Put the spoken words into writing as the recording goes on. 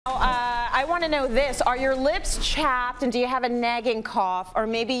I want to know this. Are your lips chapped and do you have a nagging cough, or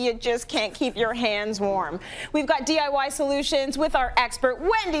maybe you just can't keep your hands warm? We've got DIY solutions with our expert,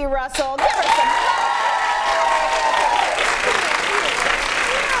 Wendy Russell. Give her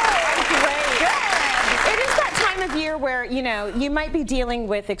some of year where, you know, you might be dealing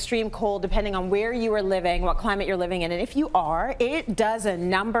with extreme cold depending on where you are living, what climate you're living in, and if you are, it does a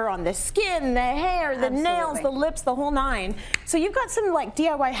number on the skin, the hair, the nails, the lips, the whole nine. So you've got some like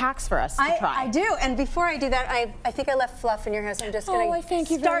DIY hacks for us to try. I do, and before I do that, I think I left fluff in your hair, so I'm just going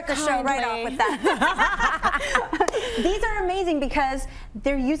to start the show right off with that. These are amazing because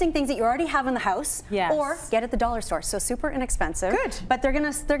they're using things that you already have in the house, or get at the dollar store, so super inexpensive. Good. But they're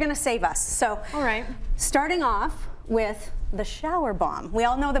gonna save us. So, all right, starting off with the shower bomb. We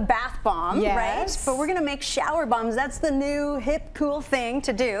all know the bath bomb, right? But we're gonna make shower bombs. That's the new hip, cool thing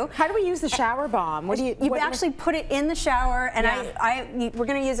to do. How do we use the shower bomb? What do you actually put it in the shower, and we're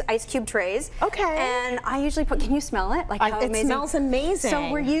gonna use ice cube trays. Okay. And I usually put. Can you smell it? Like how amazing? It smells amazing. So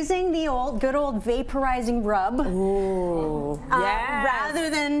we're using the good old vaporizing rub. Ooh. Rather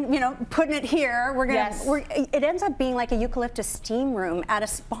than putting it here, we're gonna. It ends up being like a eucalyptus steam room at a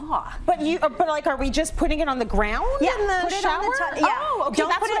spa. But like, are we just putting it on the ground? Yeah. In the shower? Oh, okay.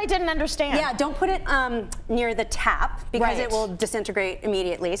 That's what I didn't understand. Yeah, don't put it near the tap because it will disintegrate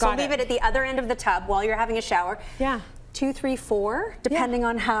immediately. So leave it at the other end of the tub while you're having a shower. Yeah. 2, 3, 4, depending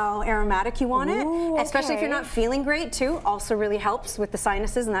on how aromatic you want it. Especially if you're not feeling great too. Also really helps with the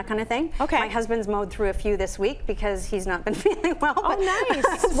sinuses and that kind of thing. Okay. My husband's mowed through a few this week because he's not been feeling well. Oh,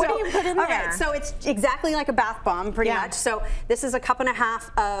 nice. What do you put in there? Okay, so it's exactly like a bath bomb, pretty much. So this is a 1.5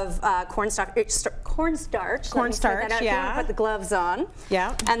 cups of cornstarch. Yeah. Put the gloves on.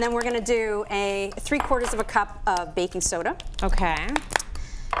 Yeah. And then we're going to do a 3/4 cup of baking soda. Okay.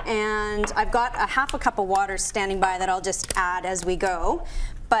 And I've got a 1/2 cup of water standing by that I'll just add as we go.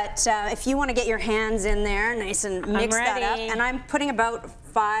 But if you want to get your hands in there nice and mix that up, and I'm putting about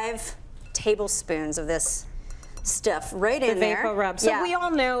 5 tablespoons of this stuff right in there. The vapor rub. So we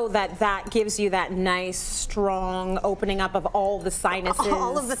all know that that gives you that nice, strong opening up of all the sinuses.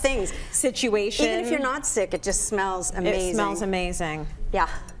 All of the things. Situation. Even if you're not sick, it just smells amazing. It smells amazing. Yeah.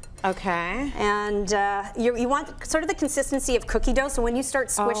 Okay. And you want sort of the consistency of cookie dough, so when you start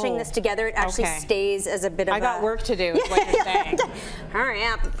squishing this together, it actually stays as a bit of I got work to do, is what you're saying. Hurry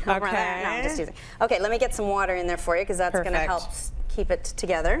up. Okay. No, I'm just using. Okay, let me get some water in there for you, because that's going to help keep it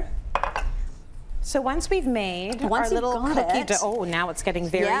together. So once we've made our little cookie dough, now it's getting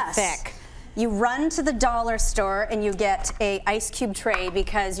very thick. You run to the dollar store and you get a ice cube tray,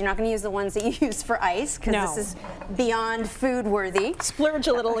 because you're not going to use the ones that you use for ice, because this is beyond food worthy. Splurge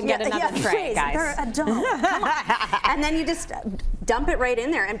a little and get another tray, guys. You're a doll. Come on. And then you just dump it right in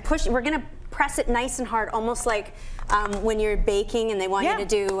there and push. We're going to press it nice and hard, almost like when you're baking and they want you to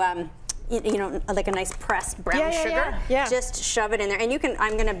do like a nice pressed brown sugar. Just shove it in there. And you can,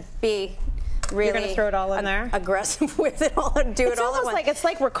 I'm going to be really You're gonna throw it all in there? Aggressive with it all. Do it all at once. It's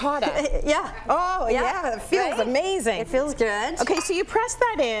like ricotta. Yeah. Oh yeah. It feels amazing. It feels good. Okay, so you press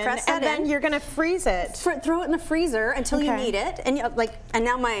that in, and then you're gonna freeze it. Throw it in the freezer until you need it, and and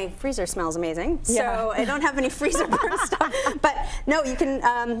now my freezer smells amazing. So I don't have any freezer burn stuff. But no, you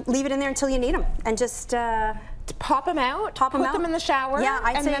can leave it in there until you need them, and just pop them out. Put them in the shower. Yeah,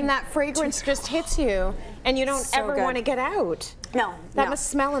 and then that fragrance just hits you, and you don't ever want to get out. No, that must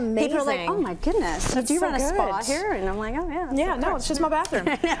smell amazing. People are like, oh my goodness, do you run a spa here? And I'm like, oh yeah. Yeah, no, it's just my bathroom.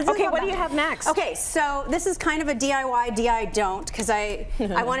 Okay, what do you have next? Okay, so this is kind of a DIY, DI don't, because I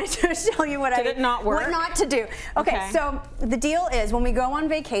wanted to show you what Did it not work? What not to do. Okay, so the deal is when we go on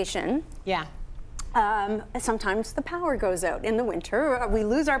vacation. Yeah. Sometimes the power goes out in the winter. We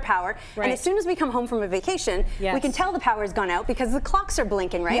lose our power, and as soon as we come home from a vacation, we can tell the power's gone out because the clocks are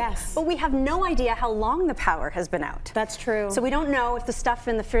blinking, right? Yes. But we have no idea how long the power has been out. That's true. So we don't know if the stuff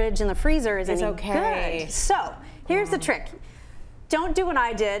in the fridge and the freezer is any good. So here's the trick. Don't do what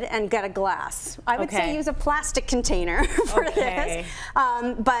I did and get a glass. I would say use a plastic container for this.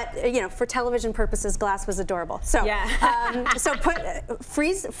 But for television purposes, glass was adorable. So so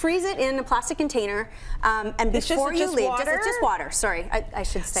freeze it in a plastic container, and before you leave, it's just water. Sorry, I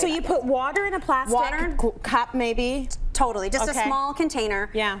should say. So you put water in a plastic cup, maybe. Totally, just a small container.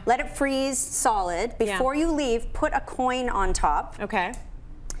 Yeah. Let it freeze solid. Before you leave, put a coin on top. Okay.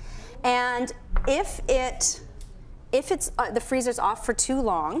 And if it's the freezer's off for too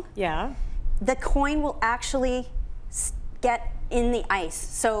long, the coin will actually get in the ice,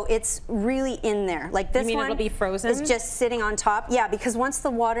 so it's really in there. Like this one, it'll be frozen? Is just sitting on top. Yeah, because once the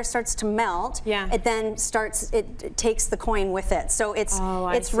water starts to melt, it then starts. It takes the coin with it, so it's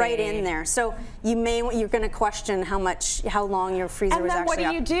right in there. So you're going to question how long your freezer was actually up. And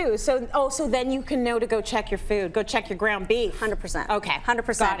then what do you do? So then you can know to go check your food. Go check your ground beef. 100%. Okay.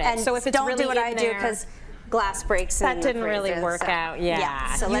 100%. Got it. And so if it's don't really do what I do because glass breaks. That didn't really work out.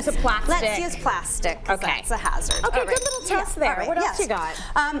 Yeah. So let's use plastic. Let's use plastic. Okay. That's a hazard. Okay. Good little test there. Right. What else you got?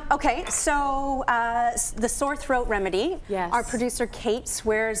 Okay. So the sore throat remedy. Yes. Our producer Kate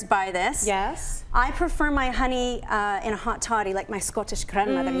swears by this. Yes. I prefer my honey in a hot toddy, like my Scottish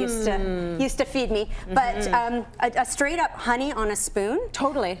grandmother used to feed me. But a straight up honey on a spoon.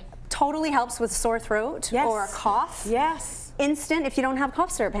 Totally helps with sore throat or a cough. Yes. Instant if you don't have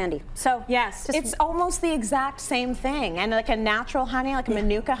cough syrup handy. So yes, it's almost the exact same thing. And like a natural honey, like a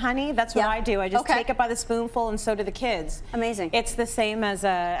Manuka honey, that's what I do. I just take it by the spoonful, and so do the kids. Amazing. It's the same as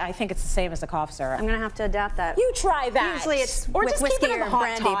I think it's the same as the cough syrup. I'm gonna have to adapt that. You try that. Usually it's or with just whiskey keep it in or the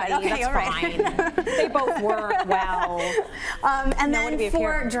hot brandy, toddy. but That's fine. They both work well. And then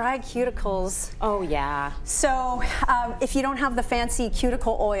for dry cuticles. Oh yeah. So if you don't have the fancy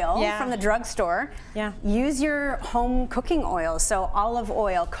cuticle oil from the drugstore, use your home cooking oil. So olive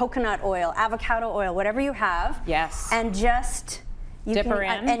oil, coconut oil, avocado oil, whatever you have. Yes. And just dip her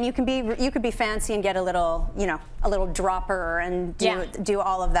in. And you could be fancy and get a little, a little dropper and do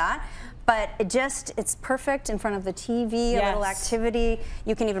all of that. But it's perfect in front of the TV, a little activity.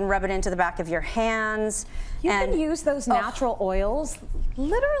 You can even rub it into the back of your hands. You can use those natural oils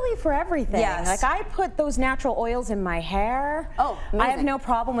literally for everything. Yes. Like I put those natural oils in my hair. Oh, amazing. I have no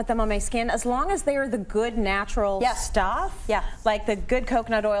problem with them on my skin as long as they are the good natural stuff. Yeah. Like the good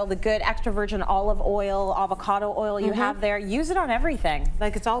coconut oil, the good extra virgin olive oil, avocado oil you have there. Use it on everything.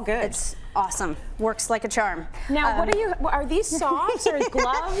 Like it's all good. It's awesome. Works like a charm. Now, are these socks or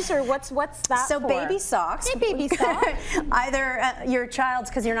gloves or what's that so for? Baby socks. Hey, baby socks. Either your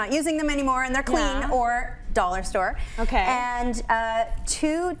child's because you're not using them anymore and they're clean, or dollar store. Okay. And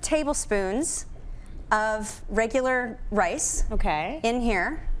 2 tablespoons of regular rice. Okay. In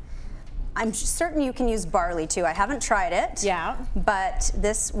here. I'm certain you can use barley too. I haven't tried it. Yeah. But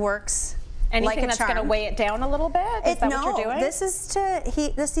this works. Anything that's going to weigh it down a little bit? Is that what you're doing? This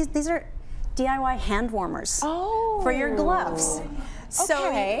is these are DIY hand warmers for your gloves.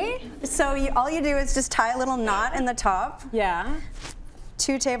 Okay. So all you do is just tie a little knot in the top. Yeah.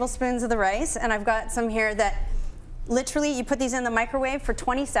 2 tablespoons of the rice, and I've got some here that literally you put these in the microwave for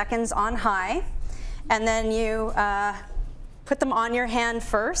 20 seconds on high, and then you put them on your hand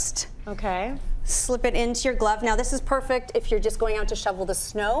first. Okay. Slip it into your glove. Now this is perfect if you're just going out to shovel the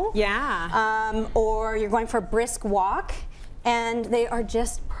snow. Yeah. Or you're going for a brisk walk, and they are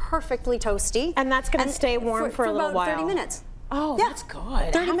just perfectly toasty. And that's going to stay warm for a little about while. 30 minutes. Oh, that's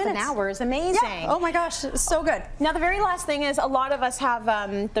good. 30 minutes. Half an hour is amazing. Yeah. Oh my gosh, it's so good. Now the very last thing is a lot of us have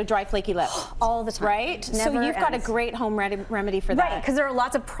the dry flaky lips. All the time. Right? So you've got a great home remedy for that. Right, because there are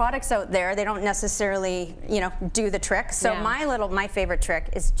lots of products out there. They don't necessarily, do the trick. So my favorite trick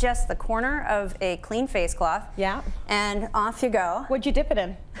is just the corner of a clean face cloth. Yeah. And off you go. What'd you dip it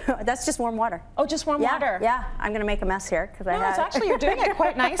in? That's just warm water. Oh, just warm water. Yeah, I'm gonna make a mess here because it's actually you're doing it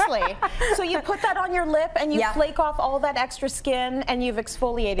quite nicely. So you put that on your lip and you flake off all that extra skin and you've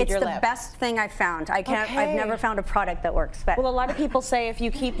exfoliated your lip. It's the best thing I've found. I've never found a product that works. But well, a lot of people say if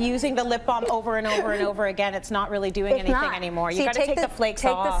you keep using the lip balm over and over and over again, it's not really doing anything anymore. You got to take the flakes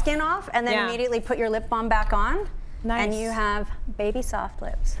off. Take the skin off and then immediately put your lip balm back on. Nice. And you have baby soft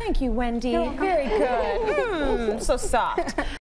lips. Thank you, Wendy. Very good. So soft.